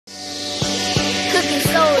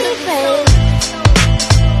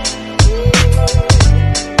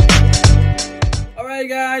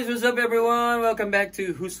guys, what's up everyone? Welcome back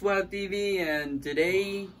to Huswal TV, and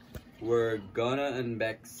today we're gonna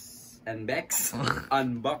unbox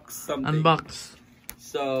something.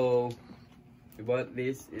 So we bought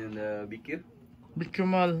this in the BQ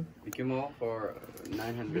Mall for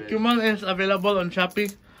 900. BQ Mall is available on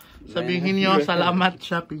Shopee. Sabihin nyo, salamat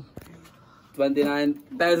Shopee.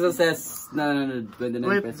 29 pesos says. No, 29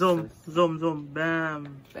 Wait, pesos. zoom.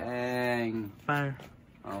 Bam. Bang. Fire.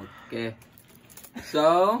 Okay.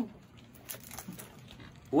 So,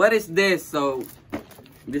 what is this? So,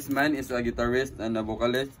 this man is a guitarist and a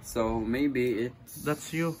vocalist. So, maybe it's...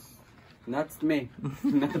 That's you. Not me.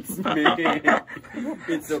 Not me.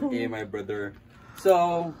 It's okay, my brother.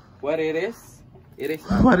 So, what it is? It is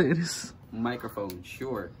a microphone.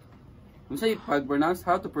 Shure. How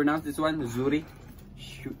to pronounce this one? Zuri?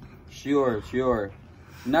 Sure.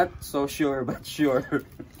 Not so sure, but sure.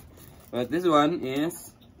 But this one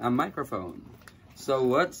is a microphone. So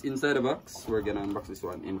what's inside the box? We're gonna unbox this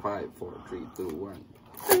one in 5, 4, 3, 2, 1.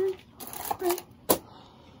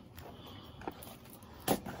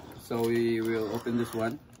 So we will open this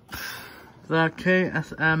one. The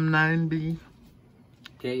KSM9B.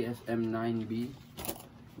 KSM9B.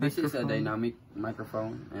 This is a dynamic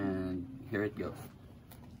microphone, and here it goes.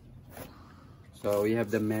 So we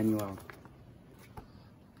have the manual.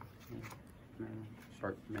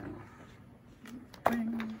 Short manual.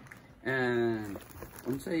 And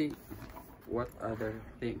what other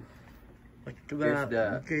thing? Like Here's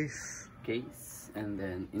the case, and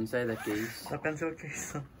then inside the case, the pencil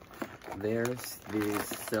case. There's this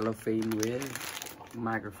cellophane with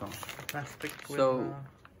microphone. Plastic. So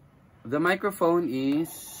the microphone is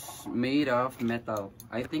made of metal.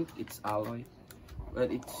 I think it's alloy, but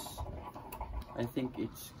I think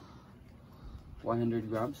it's 100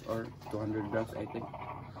 grams or 200 grams. I think.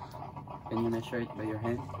 Can you measure it by your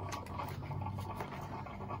hand?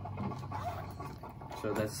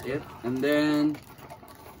 So that's it. And then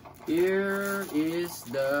here is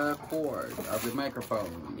the cord of the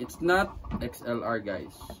microphone. It's not XLR,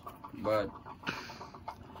 guys, but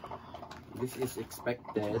this is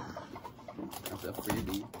expected as a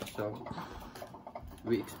freebie. So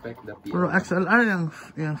we expect the PL. Pero XLR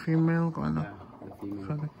yung female ko ano? Yeah, the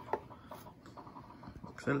female.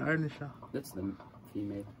 XLR ni siya. That's the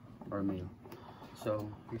female or male. So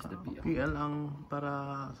here's the PL. PL ang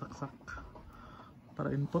para saksak.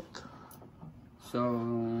 Para input. So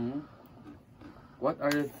what are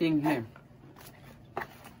the thing here?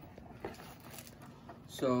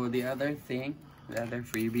 So the other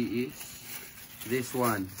freebie is this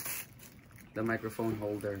one, the microphone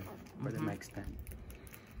holder for the mic stand.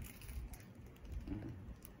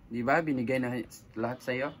 Di ba binigay na lahat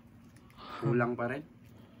sa'yo? Kulang pa rin?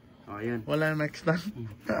 O, yun. Wala yung mic stand.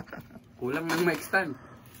 Kulang ng mic stand.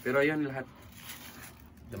 Pero yun lahat.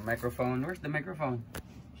 The microphone. Where's the microphone?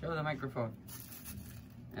 Show the microphone.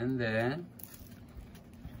 And then,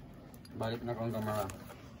 balik na kong camera.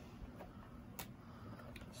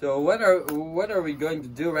 So what are we going to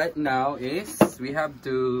do right now is we have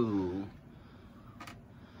to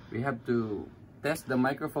test the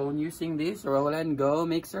microphone using this Roland Go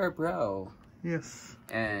Mixer Pro. Yes.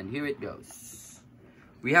 And here it goes.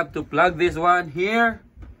 We have to plug this one here.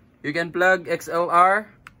 You can plug XLR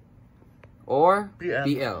or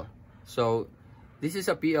PL. So this is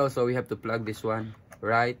a PL, so we have to plug this one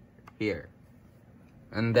right here.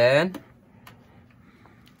 And then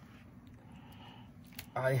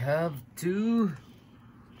I have to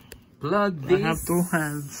plug this. I have two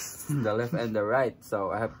hands. The left and the right.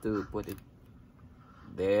 So I have to put it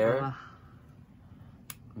there.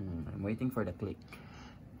 I'm waiting for the click.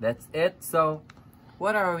 That's it. So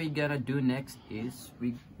what are we gonna do next is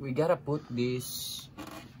we gotta put this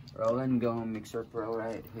Roland Go Mixer Pro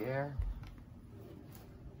right here.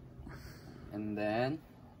 And then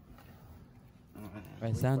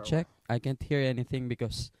Right, sound check. I can't hear anything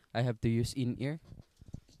because I have to use in-ear.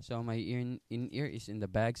 So my in-ear is in the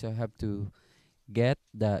bag, so I have to get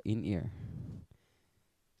the in-ear.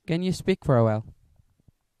 Can you speak for a while?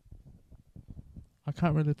 I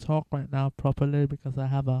can't really talk right now properly because I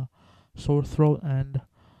have a sore throat and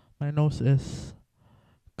my nose is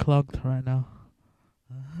clogged right now.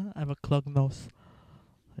 I have a clogged nose.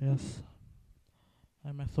 Yes.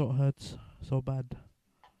 And my throat hurts so bad.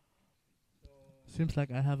 Seems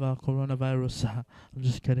like I have a coronavirus. I'm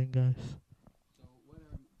just kidding, guys. So what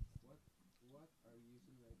are we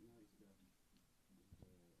using right now is the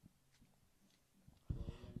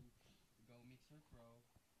Roland Go Mixer Pro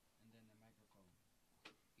and then the microphone.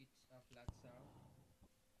 It's a flat sound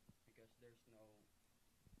because there's no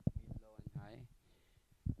mid, low, and high.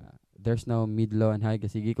 there's no mid, low, and high.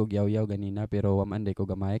 Kasi sige ko yaw-yaw ganina, pero wamanday ko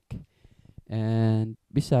ga mic. And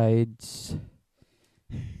besides,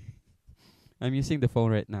 I'm using the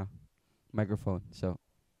phone right now, microphone. So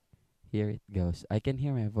here it goes. I can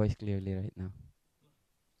hear my voice clearly right now.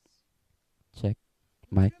 Check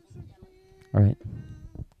mic. All right.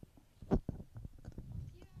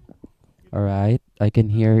 All right. I can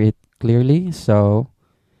hear it clearly. So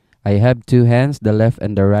I have two hands, the left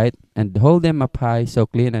and the right, and hold them up high, so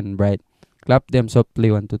clean and bright. Clap them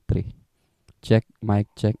softly, 1, 2, 3. Check mic,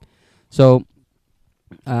 check. So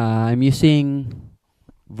I'm using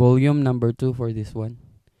volume number 2 for this one,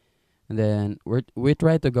 and then we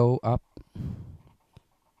try to go up.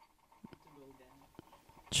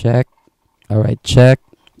 Check. All right, check,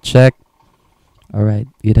 check. All right,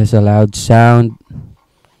 it has a loud sound,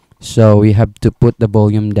 so we have to put the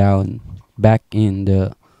volume down back in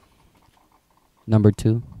the number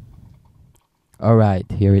 2. All right,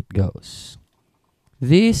 here it goes.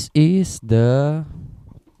 This is the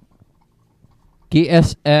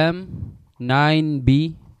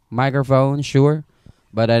KSM9B microphone, Shure,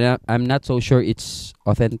 but I'm not so sure it's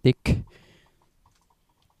authentic.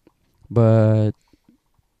 But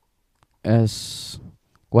as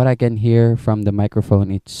what I can hear from the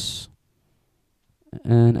microphone, it's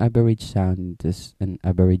an average sound. It's an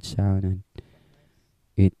average sound, and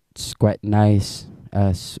it's quite nice,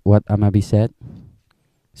 as what Amabi said.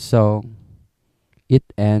 So it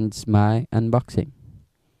ends my unboxing.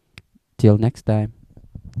 Till next time.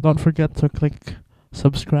 Don't forget to click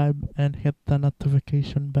subscribe and hit the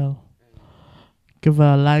notification bell. Give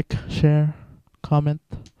a like, share, comment.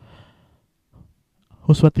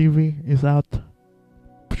 Huswa TV is out.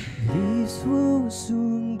 Leaves will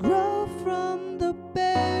soon grow from the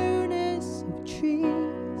bareness of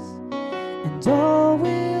trees, and all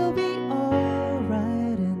will be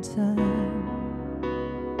alright in time.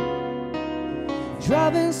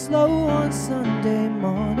 Driving slow on Sunday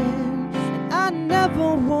morning, and I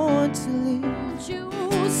never want to leave. You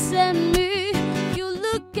send me your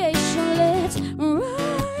location, let's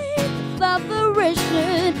write the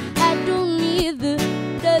vibration. I don't need the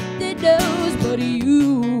dose, but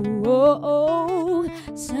you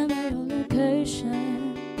send me your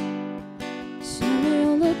location. Send me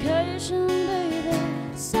your location, baby.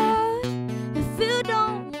 So if you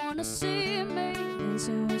don't wanna see me, then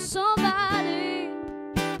send somebody.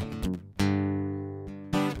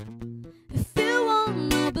 If you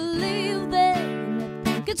wanna believe that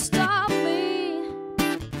nothing could stop me,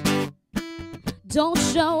 don't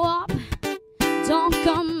show up, don't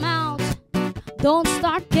come out, don't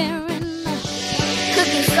start caring.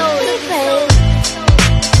 Cooking soul to play.